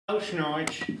House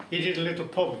nights, he did a little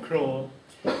pub crawl,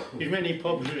 as many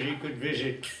pubs as he could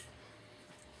visit,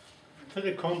 for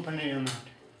the company and that.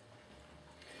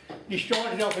 He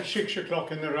started off at 6 o'clock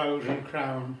in the Rose and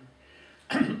Crown,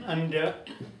 and there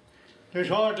was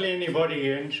hardly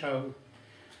anybody in, so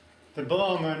the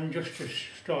barman, just to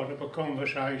start up a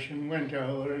conversation, went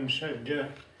over and said,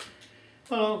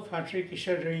 "Hello, Patrick," he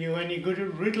said, "are you any good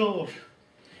at riddles?"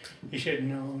 He said,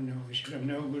 no, he said, "I'm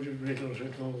no good at riddles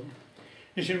at all."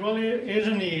 He said, "Well, here's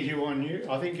an easy one.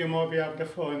 I think you might be able to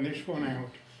find this one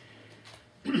out."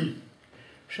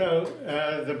 So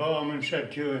the barman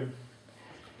said to him,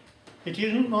 "It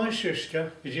isn't my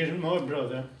sister, it isn't my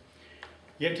brother,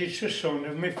 yet it's the son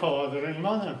of my father and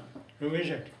mother. Who is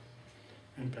it?"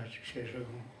 And Patrick says,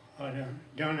 "Oh, I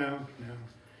don't know, no."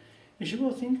 He said,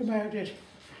 "Well, think about it.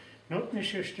 Not my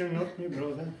sister, not my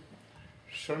brother,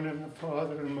 son of my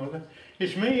father and mother.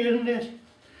 It's me, isn't it?"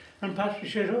 And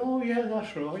Patrick said, "Oh, yeah,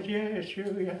 that's right, yeah, it's you,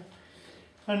 yeah."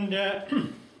 And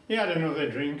he had another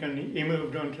drink and he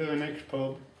moved on to the next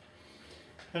pub.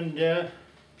 And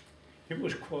it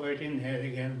was quiet in there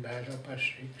again, about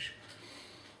 6:30.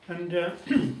 And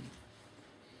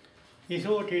he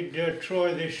thought he'd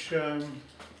try this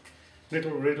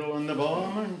little riddle on the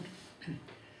barman.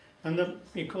 And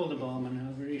he called the barman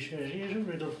over. He says, "Here's a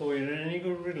riddle for you. Are there any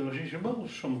good riddles?" He said, "Well,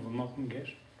 some of them I can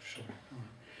guess." So,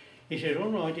 he said,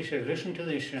 "All right," he said, "listen to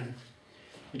this then.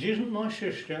 It isn't my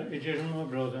sister, it isn't my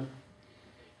brother,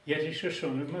 yet it's the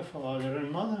son of my father and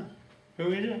mother.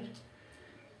 Who is it?"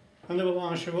 And the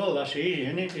barman said, "Well, that's easy,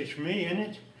 isn't it? It's me, isn't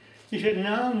it?" He said,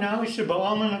 No, it's the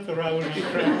barman at the Rose and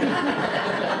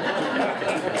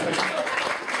Crown."